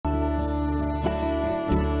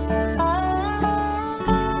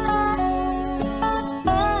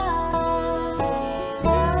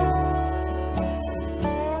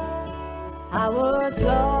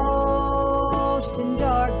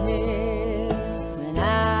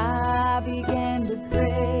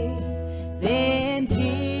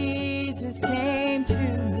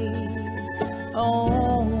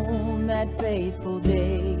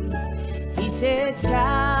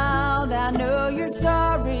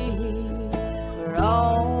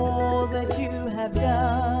all that you have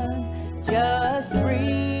done. Just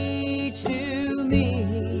reach to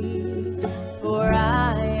me, for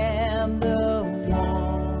I am the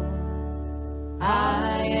one.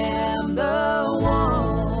 I am the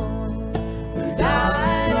one who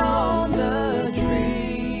died on the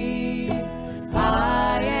tree.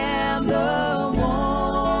 I am the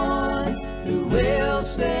one who will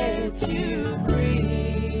set you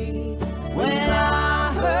free. When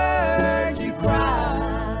I heard you cry,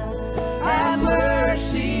 have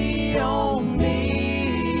mercy on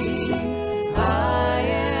me. I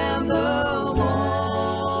am the one.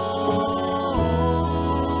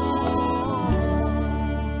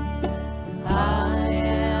 I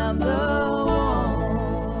am the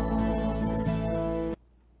one.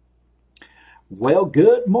 Well,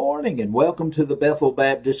 good morning and welcome to the Bethel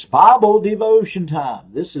Baptist Bible Devotion Time.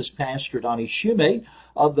 This is Pastor Donnie Shumate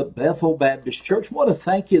of the Bethel Baptist Church. I want to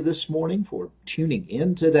thank you this morning for tuning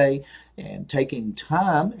in today and taking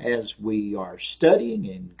time as we are studying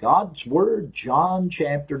in God's Word, John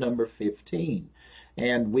chapter number 15.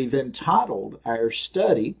 And we've entitled our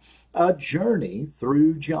study, A Journey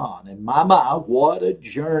Through John. And my, what a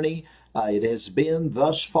journey it has been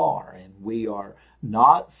thus far. And we are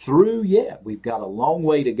not through yet. We've got a long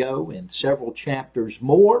way to go and several chapters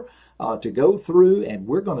more to go through. And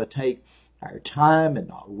we're going to take our time and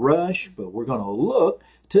not rush, but we're going to look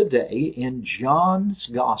today in John's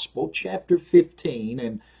Gospel, chapter 15,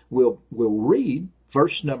 and we'll read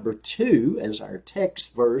verse number 2 as our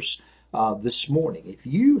text verse this morning. If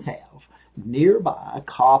you have nearby a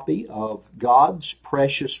copy of God's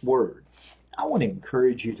precious Word, I want to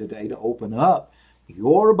encourage you today to open up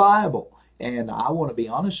your Bible. And I want to be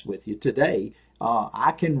honest with you today.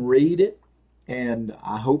 I can read it, and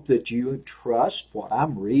I hope that you trust what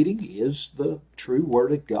I'm reading is the true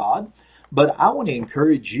Word of God. But I want to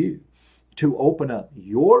encourage you to open up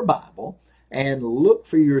your Bible and look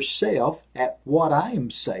for yourself at what I am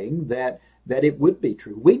saying, that it would be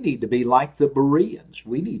true. We need to be like the Bereans.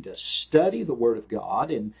 We need to study the Word of God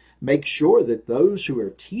and make sure that those who are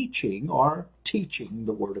teaching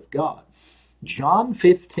the Word of God. John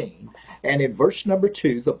 15, and in verse number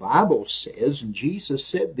 2, the Bible says, and Jesus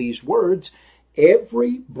said these words,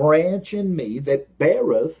 "Every branch in me that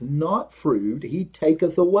beareth not fruit, he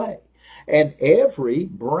taketh away. And every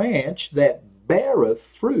branch that beareth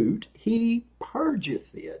fruit, he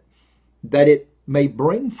purgeth it, that it may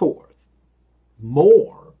bring forth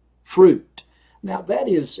more fruit." Now that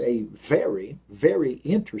is a very, very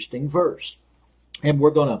interesting verse. And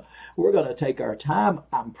we're gonna take our time.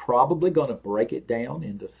 I'm probably gonna break it down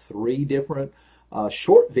into 3 different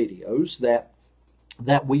short videos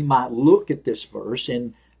that we might look at this verse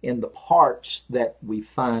in the parts that we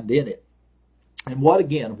find in it. And what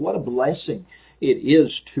a blessing it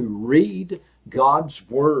is to read God's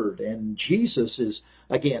Word. And Jesus is,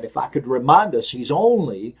 again, if I could remind us, he's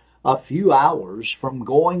only a few hours from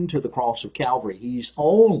going to the cross of Calvary. He's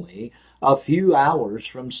only a few hours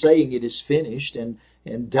from saying it is finished and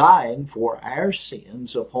dying for our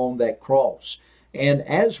sins upon that cross. And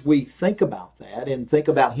as we think about that and think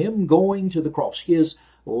about him going to the cross, his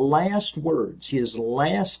last words, his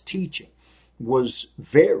last teaching was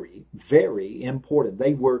very, very important.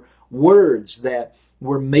 They were words that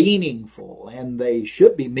were meaningful, and they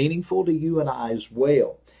should be meaningful to you and I as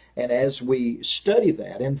well. And as we study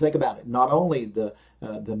that and think about it, not only the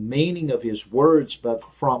meaning of his words, but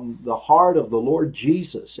from the heart of the Lord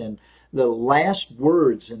Jesus and the last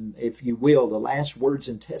words, and if you will, the last words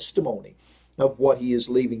and testimony of what he is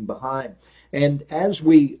leaving behind. And as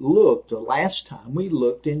we looked, the last time we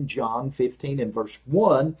looked in John 15 and verse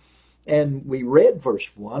 1, and we read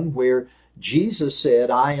verse 1 where Jesus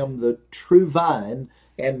said, "I am the true vine,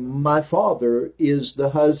 and my Father is the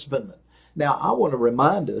husbandman." Now, I want to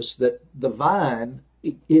remind us that the vine,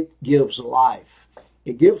 it gives life.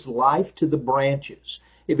 It gives life to the branches.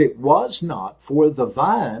 If it was not for the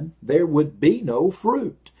vine, there would be no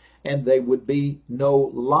fruit, and there would be no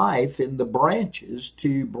life in the branches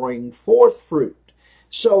to bring forth fruit.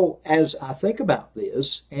 So, as I think about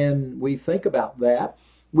this, and we think about that,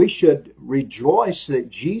 we should rejoice that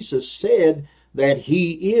Jesus said that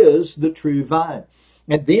he is the true vine.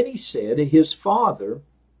 And then he said his Father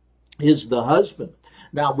is the husbandman.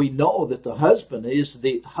 Now we know that the husbandman is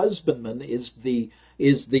the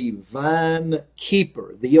vine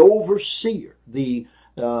keeper, the overseer, the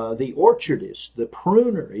orchardist, the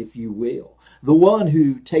pruner, if you will, the one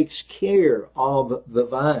who takes care of the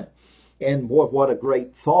vine. And boy, what a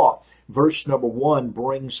great thought. Verse number 1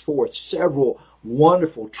 brings forth several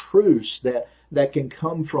wonderful truths that can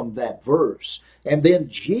come from that verse. And then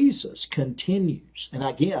Jesus continues. And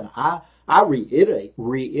again, I I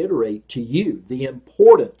reiterate to you the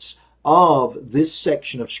importance of this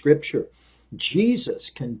section of Scripture. Jesus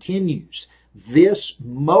continues this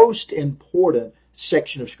most important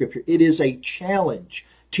section of Scripture. It is a challenge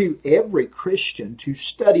to every Christian to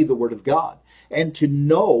study the Word of God and to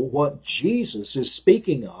know what Jesus is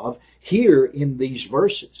speaking of here in these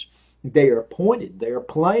verses. They are pointed, they are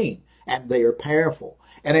plain, and they are powerful.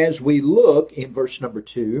 And as we look in verse number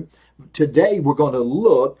 2, today we're going to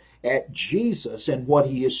look at Jesus and what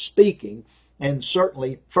he is speaking. And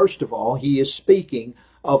certainly, first of all, he is speaking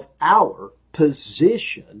of our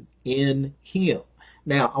position in him.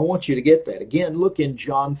 Now, I want you to get that. Again, look in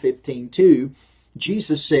John 15:2.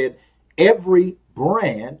 Jesus said, "Every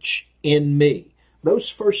branch in me." Those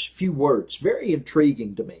first few words, very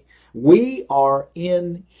intriguing to me. We are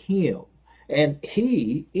in him, and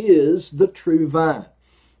he is the true vine.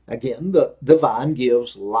 Again, the vine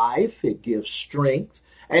gives life, it gives strength,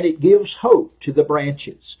 and it gives hope to the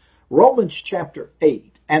branches. Romans chapter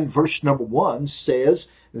 8 and verse number 1 says,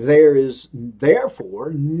 "There is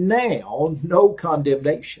therefore now no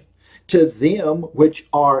condemnation to them which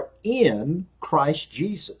are in Christ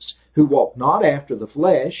Jesus, who walk not after the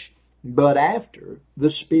flesh, but after the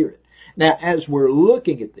Spirit." Now, as we're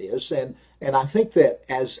looking at this, and I think that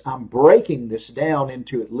as I'm breaking this down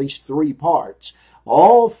into at least 3 parts,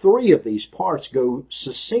 all 3 of these parts go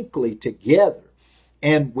succinctly together.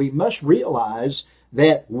 And we must realize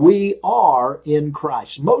that we are in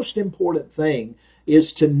Christ. Most important thing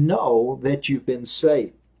is to know that you've been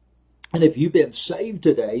saved. And if you've been saved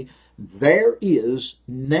today, there is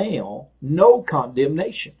now no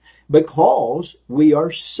condemnation because we are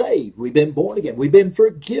saved. We've been born again. We've been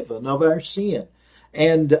forgiven of our sin.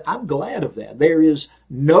 And I'm glad of that. There is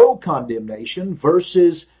no condemnation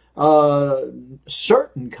versus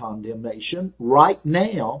certain condemnation right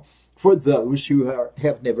now for those who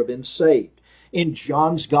have never been saved. In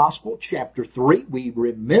John's Gospel, chapter 3, we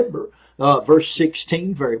remember verse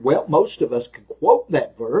 16 very well. Most of us can quote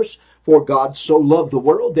that verse. "For God so loved the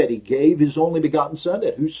world that he gave his only begotten Son,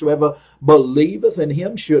 that whosoever believeth in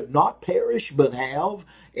him should not perish, but have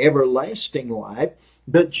everlasting life."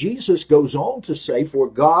 But Jesus goes on to say, "For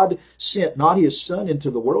God sent not his Son into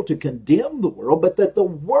the world to condemn the world, but that the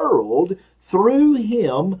world through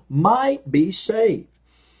him might be saved.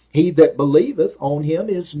 He that believeth on him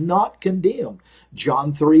is not condemned."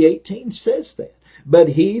 John 3:18 says that. "But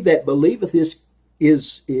he that believeth he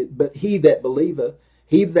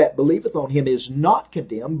that believeth on him is not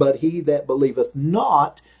condemned, but he that believeth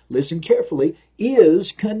not," listen carefully,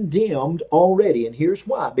 "is condemned already." And here's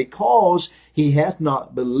why. "Because he hath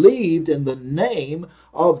not believed in the name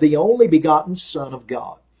of the only begotten Son of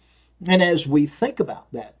God." And as we think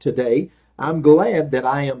about that today, I'm glad that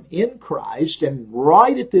I am in Christ, and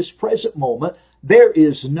right at this present moment, there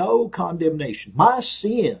is no condemnation. My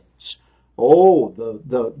sins,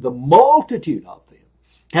 the multitude of them,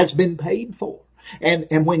 has been paid for.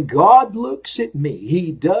 And when God looks at me,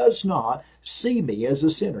 he does not see me as a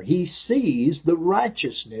sinner. He sees the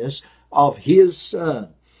righteousness of his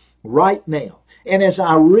Son right now. And as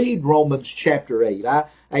I read Romans chapter 8,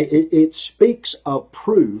 it speaks of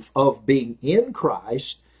proof of being in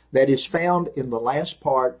Christ that is found in the last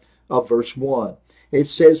part of verse 1. It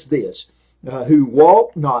says this, "Who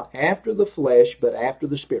walk not after the flesh, but after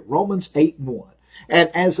the Spirit." Romans 8:1.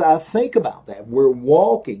 And as I think about that, we're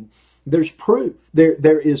walking. There's proof.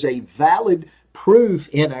 There is a valid proof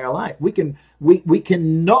in our life. We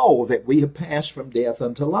can know that we have passed from death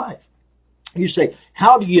unto life. You say,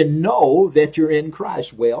 how do you know that you're in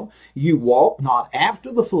Christ? Well, you walk not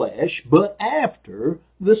after the flesh, but after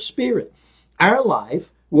the Spirit. Our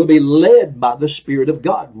life will be led by the Spirit of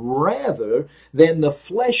God rather than the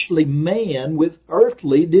fleshly man with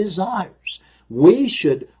earthly desires. We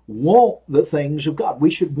should want the things of God. We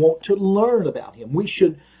should want to learn about him. We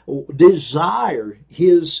should desire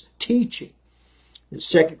his teaching. In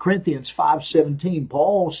 2 Corinthians 5:17,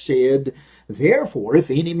 Paul said, "Therefore, if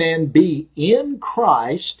any man be in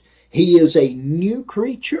Christ, he is a new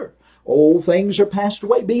creature. Old things are passed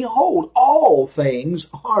away. Behold, all things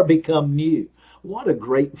are become new." What a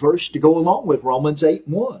great verse to go along with Romans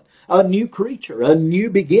 8:1. A new creature, a new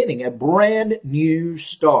beginning, a brand new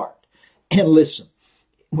start. And listen,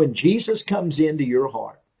 when Jesus comes into your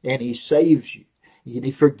heart and he saves you, and he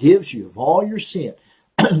forgives you of all your sin,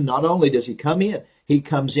 not only does he come in, he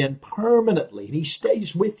comes in permanently, and he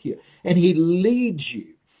stays with you, and he leads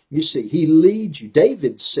you. You see, he leads you.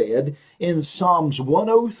 David said in Psalms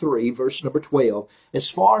 103, verse number 12, "As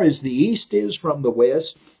far as the east is from the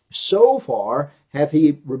west, so far hath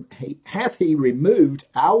he removed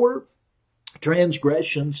our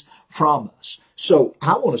transgressions from us." So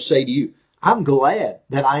I want to say to you, I'm glad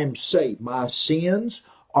that I am saved. My sins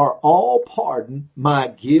are all pardoned. My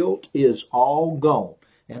guilt is all gone.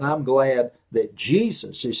 And I'm glad that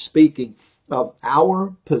Jesus is speaking of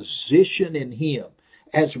our position in Him.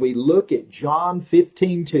 As we look at John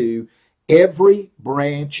 15:2, every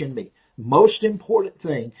branch in me. Most important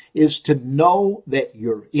thing is to know that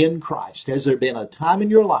you're in Christ. Has there been a time in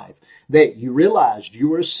your life that you realized you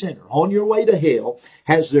were a sinner on your way to hell?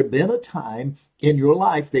 Has there been a time in your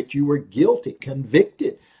life that you were guilty,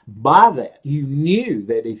 convicted by that? You knew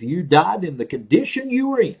that if you died in the condition you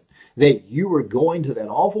were in, that you were going to that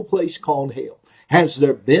awful place called hell. Has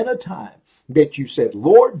there been a time that you said,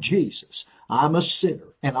 Lord Jesus, I'm a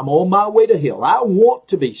sinner and I'm on my way to hell. I want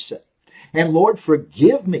to be saved. And Lord,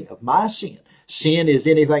 forgive me of my sin. Sin is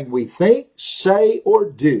anything we think, say, or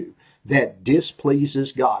do that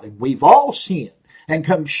displeases God. And we've all sinned and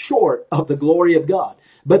come short of the glory of God.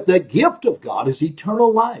 But the gift of God is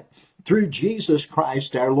eternal life through Jesus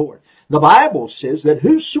Christ our Lord. The Bible says that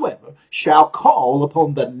whosoever shall call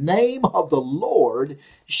upon the name of the Lord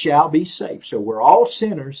shall be saved. So we're all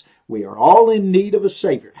sinners. We are all in need of a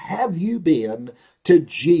Savior. Have you been to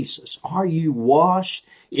Jesus? Are you washed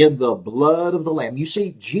in the blood of the Lamb? You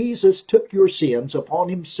see, Jesus took your sins upon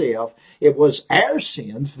Himself. It was our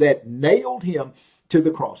sins that nailed Him to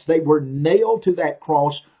the cross. They were nailed to that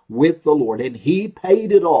cross with the Lord, and He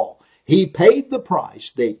paid it all. He paid the price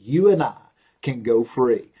that you and I can go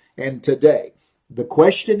free. And today, the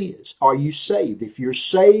question is, are you saved? If you're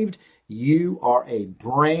saved, you are a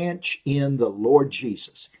branch in the Lord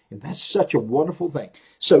Jesus. And that's such a wonderful thing.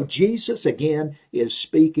 So Jesus, again, is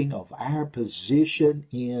speaking of our position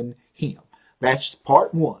in Him. That's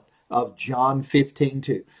part 1 of John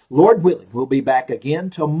 15:2. Lord willing, we'll be back again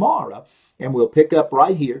tomorrow, and we'll pick up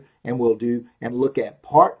right here, and we'll do and look at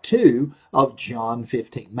part 2 of John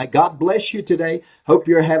 15. May God bless you today. Hope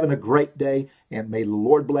you're having a great day, and may the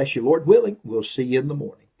Lord bless you. Lord willing, we'll see you in the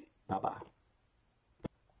morning. Bye-bye.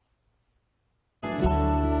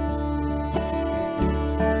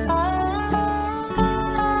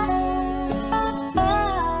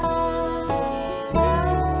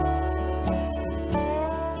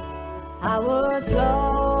 I was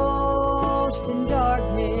lost in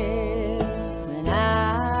darkness when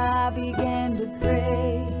I began to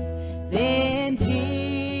pray. Then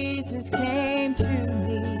Jesus came to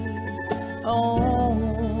me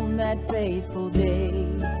on that faithful day.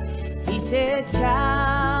 He said,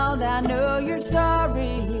 child, I know you're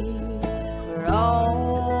sorry for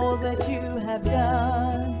all that you have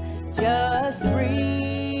done. Just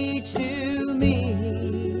reach to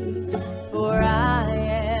me, for I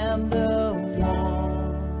am the one.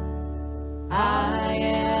 I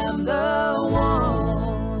am the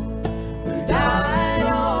one who died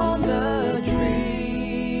on the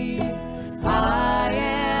tree. I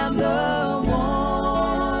am the